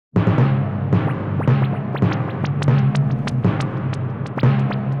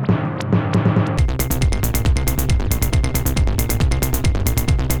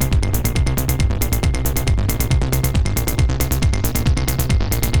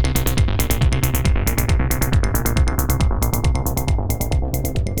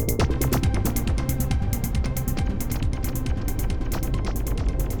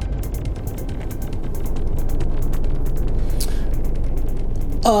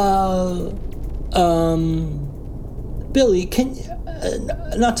Billy, can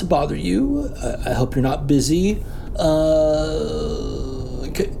not to bother you. I hope you're not busy.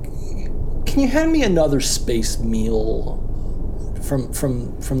 Can you hand me another space meal from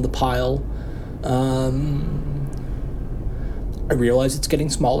the pile? I realize it's getting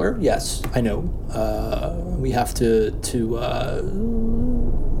smaller. Yes, I know. We have to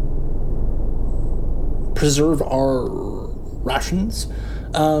preserve our rations.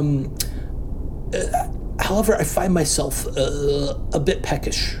 However, I find myself a bit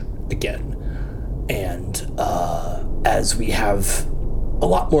peckish again. And as we have a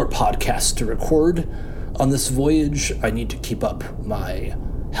lot more podcasts to record on this voyage, I need to keep up my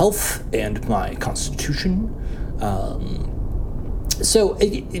health and my constitution. So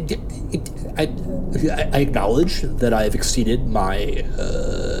I acknowledge that I have exceeded my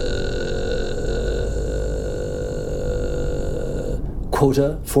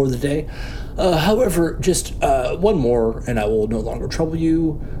quota for the day. However, just one more, and I will no longer trouble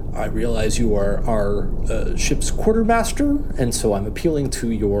you. I realize you are our ship's quartermaster, and so I'm appealing to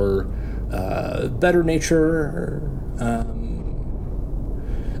your better nature,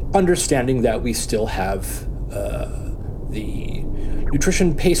 understanding that we still have the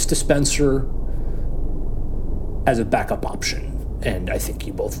nutrition paste dispenser as a backup option, and I think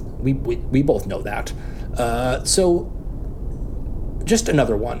we both know that. So just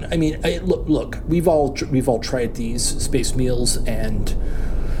another one. I mean, look, we've all tried these space meals, and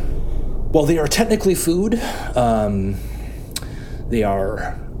while they are technically food, they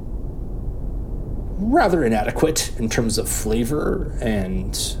are rather inadequate in terms of flavor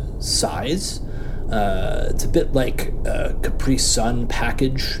and size. It's a bit like a Capri Sun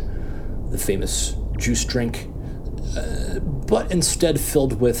package, the famous juice drink, but instead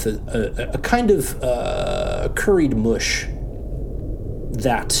filled with a kind of curried mush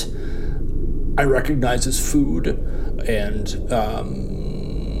that I recognize as food, and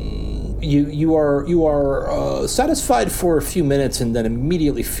you are satisfied for a few minutes and then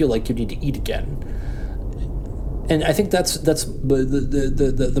immediately feel like you need to eat again. And I think that's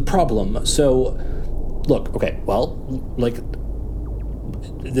the problem. So, look, okay, well, like,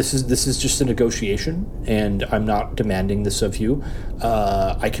 this is just a negotiation, and I'm not demanding this of you.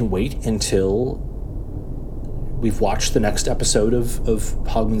 I can wait until we've watched the next episode of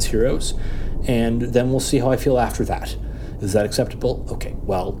Hogman's Heroes, and then we'll see how I feel after that. Is that acceptable? Okay,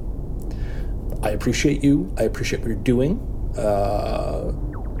 well, I appreciate you. I appreciate what you're doing.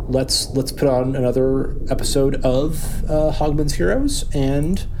 Let's put on another episode of Hogman's Heroes,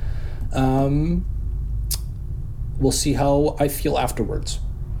 and we'll see how I feel afterwards.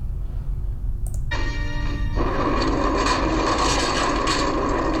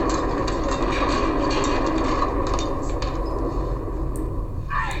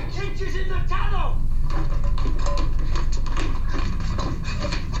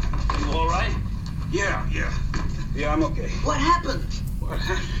 Yeah, I'm okay. What happened? What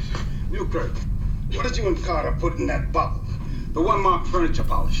happened? Newkirk, what did you and Carter put in that bottle? The one marked furniture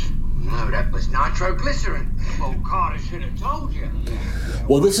polish. No, that was nitroglycerin. Well, Carter should have told you.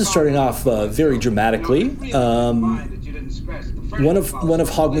 Well, this is starting off very dramatically. One of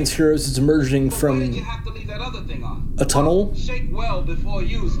Hogman's Heroes is emerging from a tunnel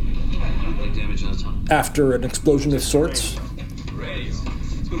after an explosion of sorts.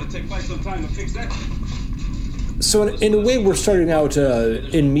 It's going to take quite some time to fix that. So in a way, we're starting out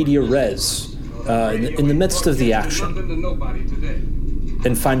in media res, in the midst of the action,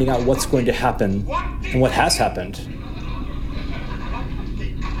 and finding out what's going to happen and what has happened.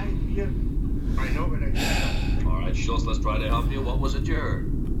 All right, Schultz, let's try to help you. What was it, Jared?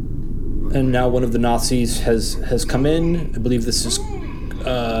 And now one of the Nazis has come in. I believe this is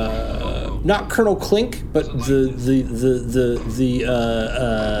not Colonel Klink, but the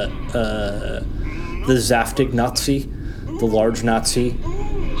Zaftig Nazi, the large Nazi. Or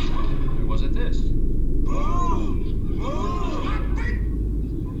was it this?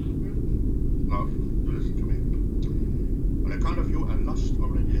 Now, listen to me. On account of you, I lost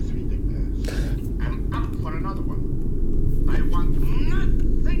already 3 declares. I'm up for another one. I want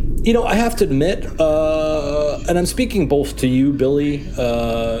nothing. You know, I have to admit, and I'm speaking both to you, Billy,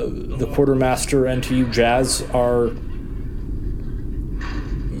 the quartermaster, and to you, Jazz, our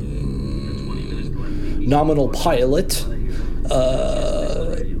nominal pilot.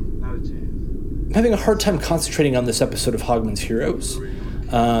 I'm having a hard time concentrating on this episode of Hogman's Heroes.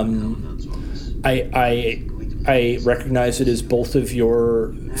 I recognize it as both of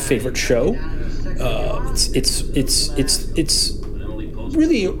your favorite show. It's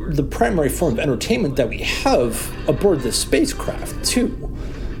really the primary form of entertainment that we have aboard this spacecraft too.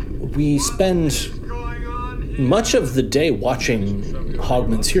 we spend much of the day watching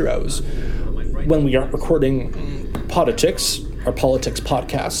Hogman's Heroes when we aren't recording Politics, our politics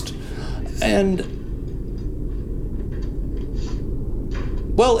podcast. And,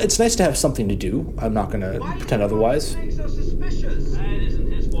 well, it's nice to have something to do. I'm not going to pretend otherwise.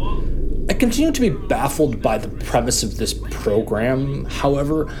 I continue to be baffled by the premise of this program.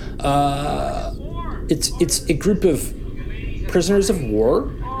 However, it's a group of prisoners of war,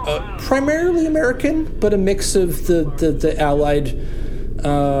 primarily American, but a mix of the Allied,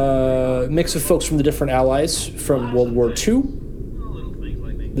 mix of folks from the different allies from World War II,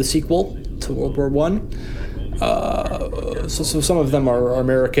 the sequel to World War I. So some of them are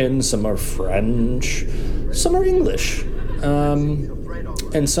American, some are French, some are English,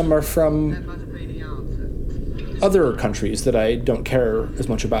 and some are from other countries that I don't care as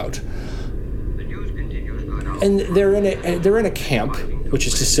much about. And they're in a camp, which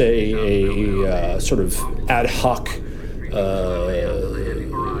is to say a sort of ad hoc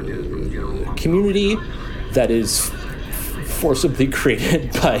community that is forcibly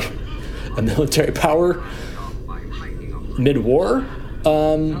created by a military power mid-war.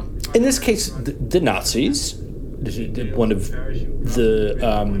 In this case, the Nazis, one of the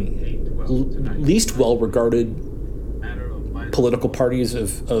least well-regarded political parties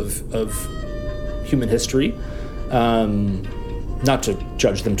of human history. Not to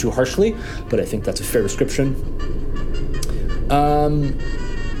judge them too harshly, but I think that's a fair description.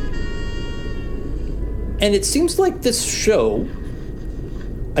 And it seems like this show,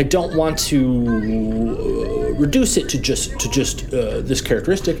 I don't want to reduce it to just this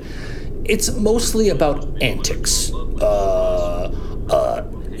characteristic. It's mostly about antics,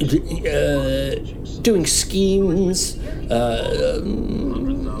 doing schemes,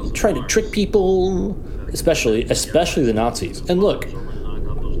 trying to trick people, especially the Nazis. And look,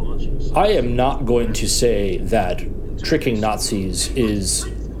 I am not going to say that tricking Nazis is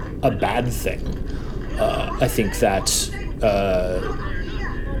a bad thing. I think that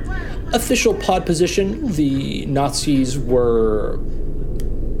official pod position, the Nazis were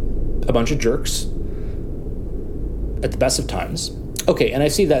a bunch of jerks at the best of times. Okay, and I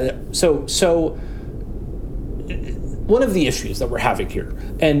see that. So one of the issues that we're having here,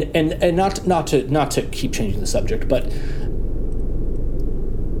 and not to keep changing the subject, but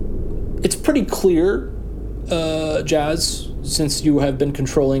it's pretty clear, Jazz, since you have been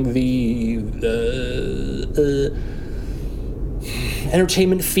controlling the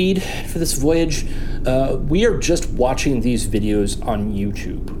entertainment feed for this voyage, we are just watching these videos on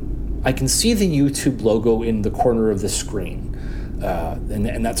YouTube. I can see the YouTube logo in the corner of the screen.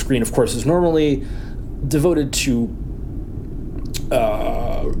 And that screen, of course, is normally devoted to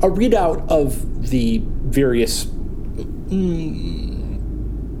a readout of the various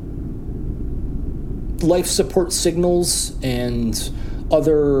life support signals and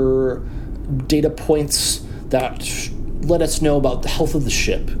other data points that let us know about the health of the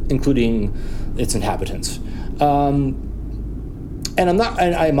ship, including its inhabitants. And I'm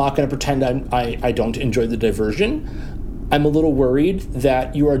not going to pretend I don't enjoy the diversion. I'm a little worried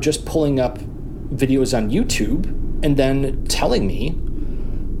that you are just pulling up videos on YouTube and then telling me,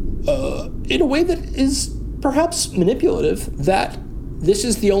 in a way that is perhaps manipulative, that this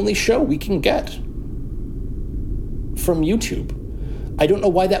is the only show we can get from YouTube. I don't know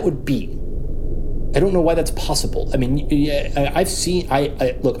why that would be. I don't know why that's possible. I mean, I've seen,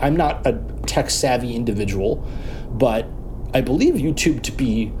 look, I'm not a tech-savvy individual, but I believe YouTube to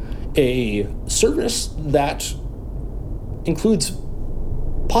be a service that includes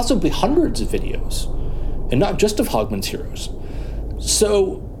possibly hundreds of videos, and not just of Hogman's Heroes.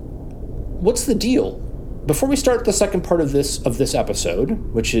 So, what's the deal? Before we start the second part of this episode,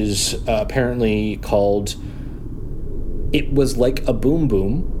 which is apparently called "It Was Like a Boom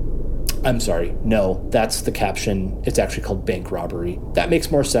Boom." I'm sorry, no, that's the caption. It's actually called Bank Robbery. That makes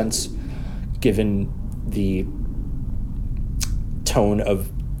more sense, given the tone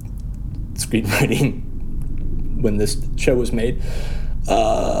of screenwriting when this show was made.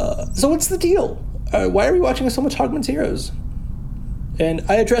 So what's the deal? Why are we watching so much Hogman's Heroes? And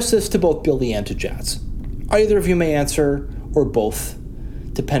I address this to both Billy and to Jazz. Either of you may answer, or both,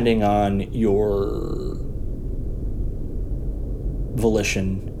 depending on your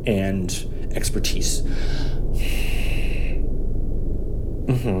volition and expertise.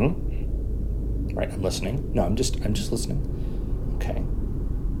 Right, I'm listening. No, I'm just listening. Okay.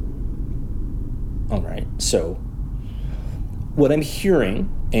 All right. So, what I'm hearing,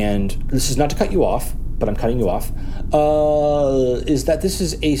 and this is not to cut you off, but I'm cutting you off, is that this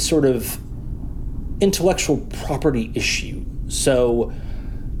is a sort of intellectual property issue. So,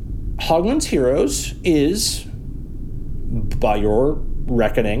 Hogman's Heroes is, by your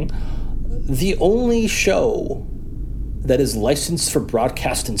reckoning, the only show that is licensed for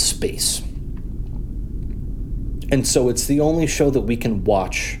broadcast in space. And so it's the only show that we can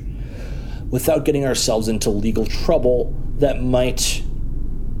watch without getting ourselves into legal trouble that might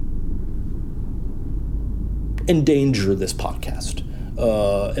endanger this podcast.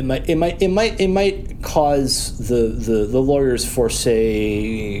 It might cause the lawyers for,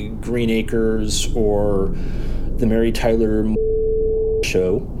 say, Green Acres or the Mary Tyler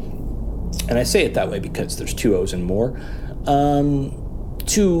show, and I say it that way because there's 2 O's and more,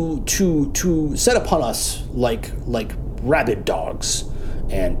 to set upon us like rabid dogs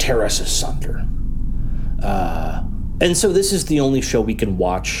and tear us asunder. And so this is the only show we can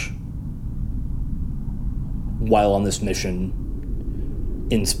watch while on this mission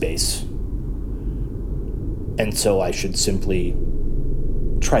in space. And so I should simply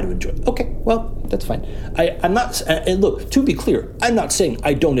try to enjoy it. Okay, well, that's fine. I'm not, and look, to be clear, I'm not saying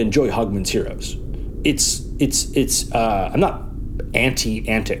I don't enjoy Hogman's Heroes. I'm not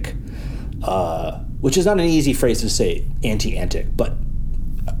anti-antic, which is not an easy phrase to say, anti-antic, but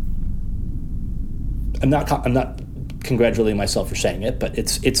I'm not congratulating myself for saying it, but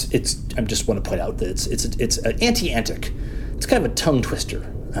it's I just want to point out that it's an anti-antic. It's kind of a tongue twister.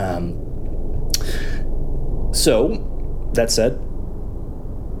 So, that said,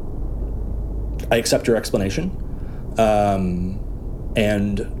 I accept your explanation,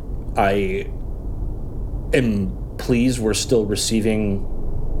 and I am pleased we're still receiving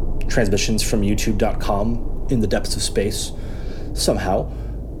transmissions from YouTube.com in the depths of space somehow.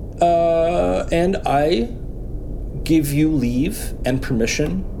 And I give you leave and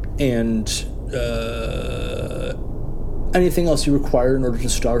permission and anything else you require in order to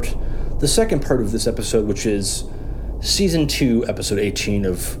start the second part of this episode, which is Season 2, Episode 18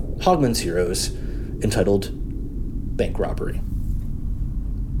 of Hogman's Heroes, entitled Bank Robbery.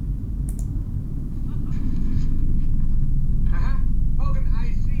 Hogan,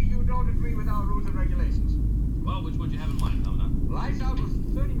 I see you don't agree with our rules and regulations. Well, which would you have in mind, Commandant? Lights out was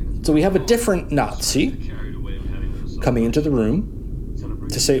 30 minutes. So we have a different Nazi Carried away with having this coming into the room,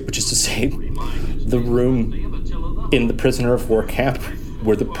 which is to say, the room in the prisoner of war camp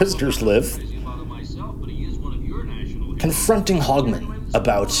where the prisoners live, confronting Hogman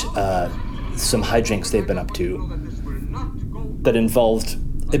about some hijinks they've been up to that involved,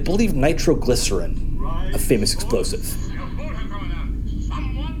 I believe, nitroglycerin, a famous explosive.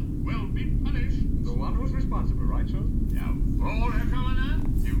 Someone will be punished. The one who's responsible, right, sir? The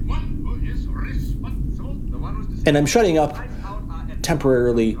one who is responsible. The one who's And I'm shutting up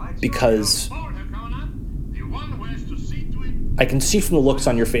temporarily because The one who has to see to it. I can see from the looks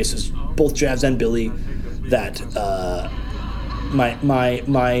on your faces, both Javs and Billy, that my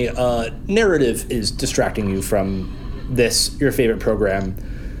narrative is distracting you from this, your favorite program,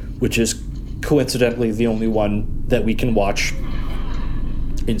 which is coincidentally the only one that we can watch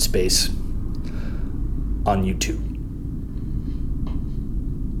in space on YouTube.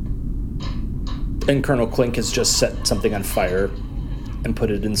 And Colonel Klink has just set something on fire and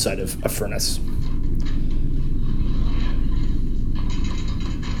put it inside of a furnace.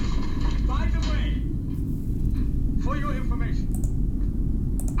 By the way, for your information,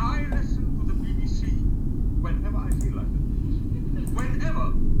 I listen to the BBC whenever I feel like it.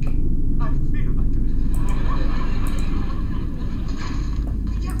 Whenever I feel like it.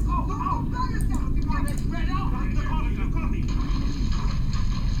 Just go, knock us down. The coffee.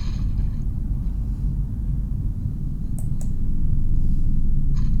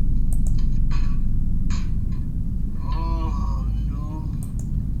 Oh, no.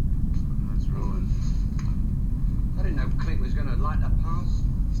 That's ruined. I didn't know Clint was going to light that pass.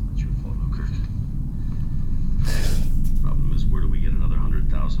 It's not your fault, Lukert. Problem is, where do we get another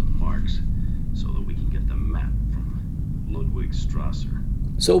 100,000 marks so that we can get the map from Ludwig Strasser?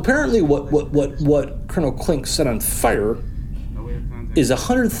 So apparently what Colonel Klink set on fire is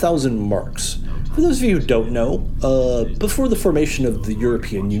 100,000 marks. For those of you who don't know, before the formation of the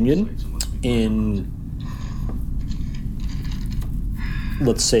European Union in,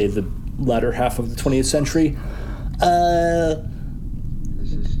 let's say, the latter half of the 20th century,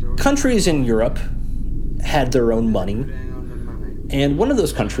 countries in Europe had their own money, and one of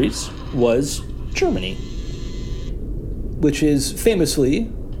those countries was Germany, which is famously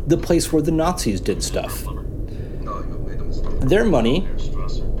the place where the Nazis did stuff. Their money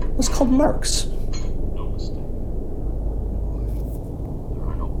was called marks. No mistake. There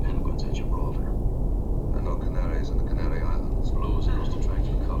are no penguins at Gibraltar. There are no canaries in the Canary Islands. Blue is the most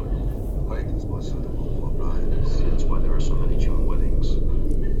attractive color. White is more suitable for brides. That's why there are so many June weddings.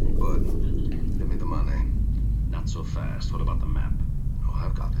 But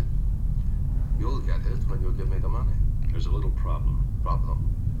there's a little problem.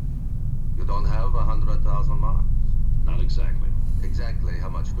 Problem. You don't have 100,000 marks? Not exactly. Exactly how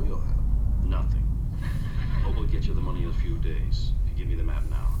much do you have? Nothing. But we'll get you the money in a few days. If you give me the map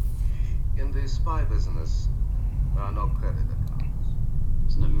now. In the spy business, there are no credit accounts.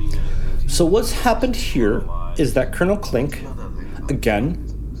 Doesn't it mean anything to you? So what's happened here is that Colonel Klink, again,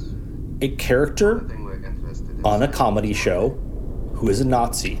 a character The thing we're interested in on a comedy show who is a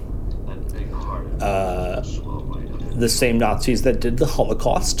Nazi. That big heart. Swell right up. The same Nazis that did the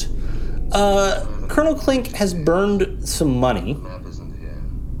Holocaust. Colonel Klink has burned some money map isn't here.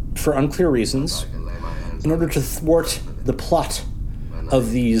 for unclear reasons I can lay my hands in on order it. to thwart the plot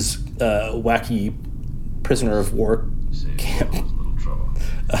of these wacky prisoner of war Save camp yourselves a little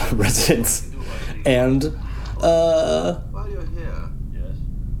trouble. residents. And While you're here, Yes?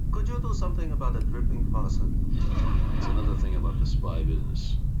 could you do something about the dripping faucet? It's another thing about the spy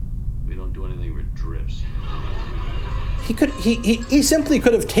business. We don't do anything where it drips. he simply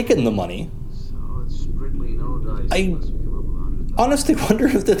could have taken the money. So it's strictly no dice. I unless we give up 100,000. honestly wonder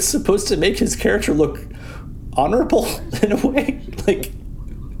if that's supposed to make his character look honorable in a way. Like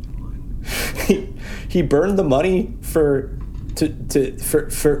he burned the money for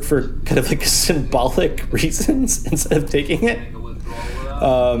kind of like symbolic reasons instead of taking it. Make a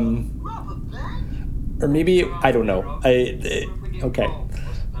withdrawal without. Or maybe I don't know. Okay.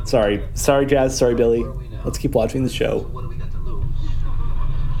 Sorry, Jazz. Sorry, Billy. Let's keep watching the show. What do we got to lose?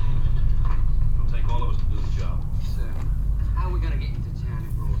 It'll take all of us to do the job. How are we gonna get into town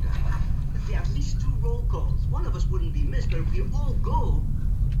if we're all done? If there are at least 2 roll calls, one of us wouldn't be missed, but if we all go,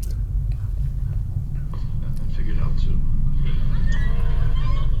 I figured out too.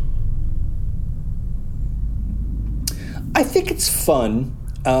 I think it's fun.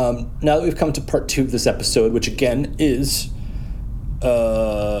 Now that we've come to part 2 of this episode, which again is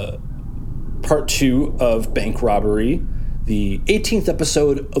part 2 of Bank Robbery, the 18th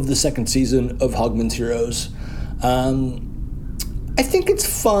episode of the 2nd season of Hogman's Heroes. I think it's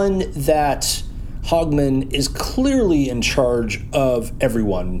fun that Hogman is clearly in charge of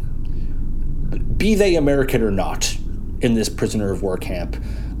everyone, be they American or not, in this prisoner of war camp.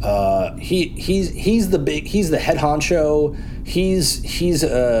 He's the head honcho. He's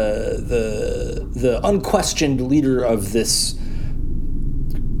the unquestioned leader of this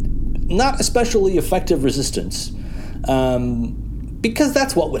not especially effective resistance, because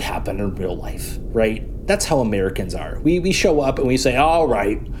that's what would happen in real life, right? That's how Americans are. We show up and we say, all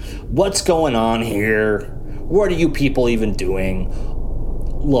right, what's going on here? What are you people even doing?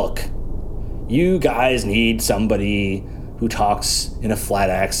 Look, you guys need somebody who talks in a flat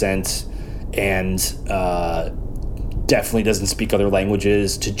accent and definitely doesn't speak other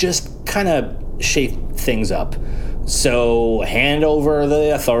languages to just kind of shape things up. So hand over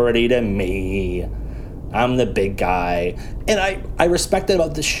the authority to me. I'm the big guy. And I respect that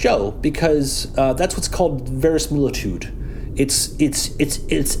about this show because that's what's called verisimilitude. It's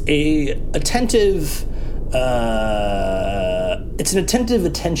a attentive it's an attentive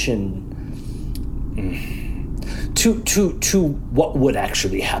attention to what would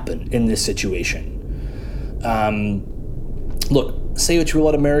actually happen in this situation. Look, say what you will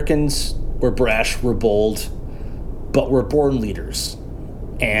about Americans, we're brash, we're bold, but we're born leaders.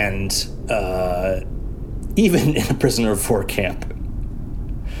 And even in a prisoner of war camp,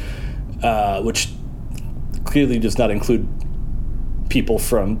 which clearly does not include people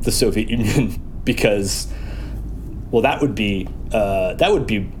from the Soviet Union, because, well, that would be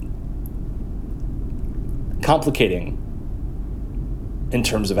complicating in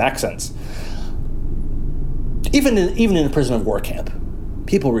terms of accents. Even in a prisoner of war camp,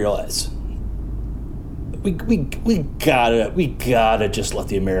 people realize we gotta just let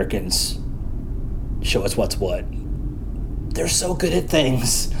the Americans show us what's what. They're so good at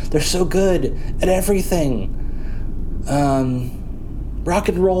things. They're so good at everything. Rock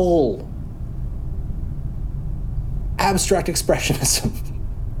and roll, abstract expressionism.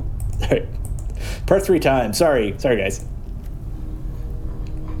 All right. Part 3 time. Sorry guys.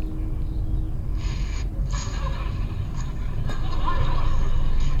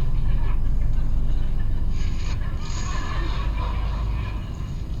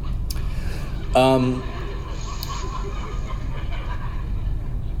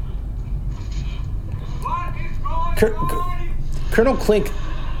 Colonel Klink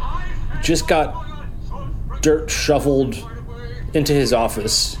just got dirt shoveled into his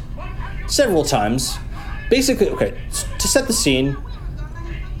office several times. Basically, okay, to set the scene,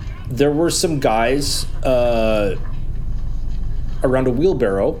 there were some guys around a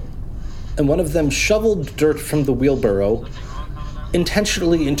wheelbarrow, and one of them shoveled dirt from the wheelbarrow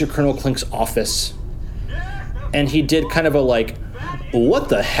intentionally into Colonel Klink's office and he did kind of a like, what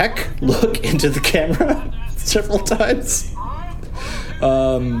the heck look into the camera several times.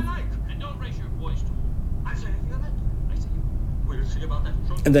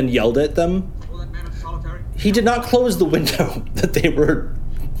 And then yelled at them. He did not close the window that they were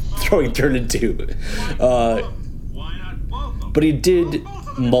throwing dirt into. But he did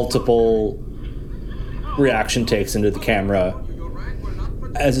multiple reaction takes into the camera,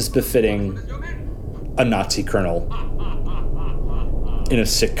 as is befitting a Nazi colonel in a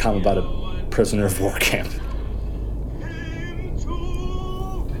sitcom about a prisoner of war camp.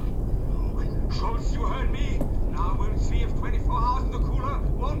 Schultz, you heard me. Now we'll see if 24 hours in the cooler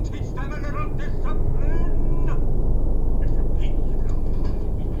won't teach them a little discipline. It's a peak, you know.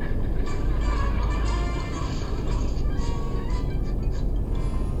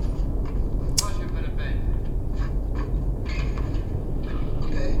 Push him for the bed.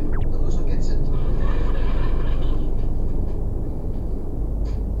 Okay, who's who gets it?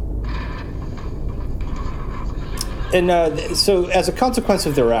 And so, as a consequence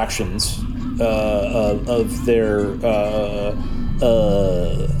of their actions, of their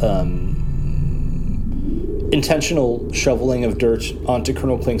intentional shoveling of dirt onto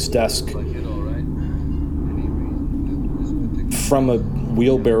Colonel Klink's desk from a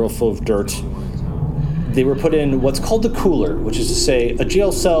wheelbarrow full of dirt, they were put in what's called the cooler, which is to say a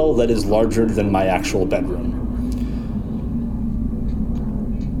jail cell that is larger than my actual bedroom.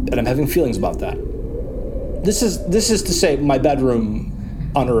 And I'm having feelings about that. This is to say my bedroom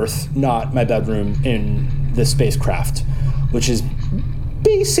on Earth, not my bedroom in the spacecraft, which is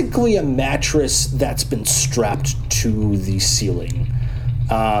basically a mattress that's been strapped to the ceiling.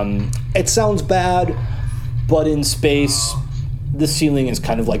 It sounds bad, but in space, the ceiling is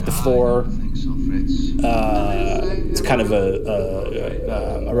kind of like the floor. It's kind of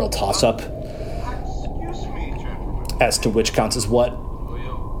a real toss-up Excuse me, gentlemen. as to which counts as what,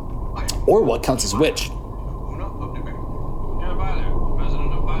 or what counts as which. Owner of the bank. Yeah, Byler,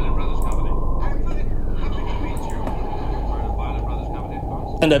 president of Byler Brothers Company. I'm very happy to meet you. Heard of Byler Brothers Company, of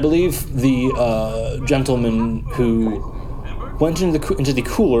course? And I believe the gentleman who went into the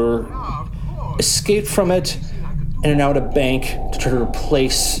cooler Of course. escaped from it and are now at a bank to try to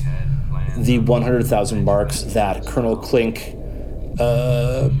replace the 100,000 marks that Colonel Klink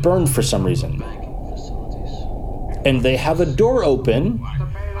burned for some reason. And they have a door open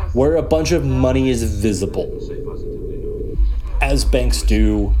where a bunch of money is visible, as banks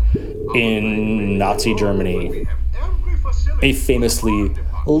do in Nazi Germany, Every facility. a famously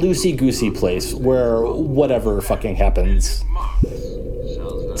loosey-goosey place where whatever fucking happens.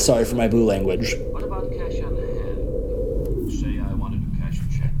 Sorry for my blue language. What about cash on the hand? Say I wanted to cash a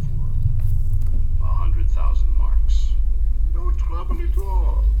check for 100,000 marks. No trouble at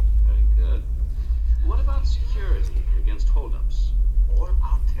all. Very good. What about security against holdups? All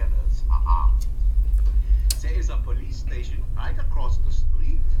our tellers are armed. There is a police station right across the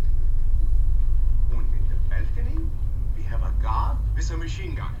street. And in the balcony, we have a guard with a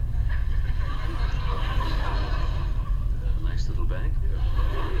machine gun. A nice little bank.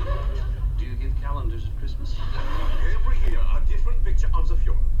 Do you give calendars at Christmas? Every year, a different picture of the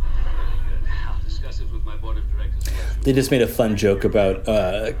Fuhrer. Good. I'll discuss it with my board of directors. They just made a fun joke about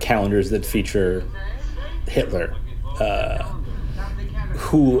calendars that feature Hitler,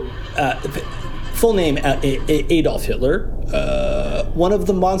 who, full name, Adolf Hitler, one of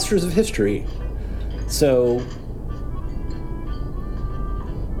the monsters of history. So,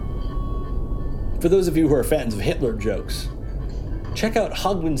 for those of you who are fans of Hitler jokes, check out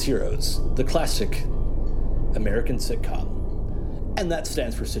Hogman's Heroes, the classic American sitcom. And that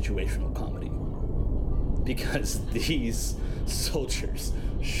stands for situational comedy. Because these soldiers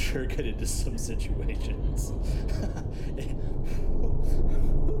sure get into some situations.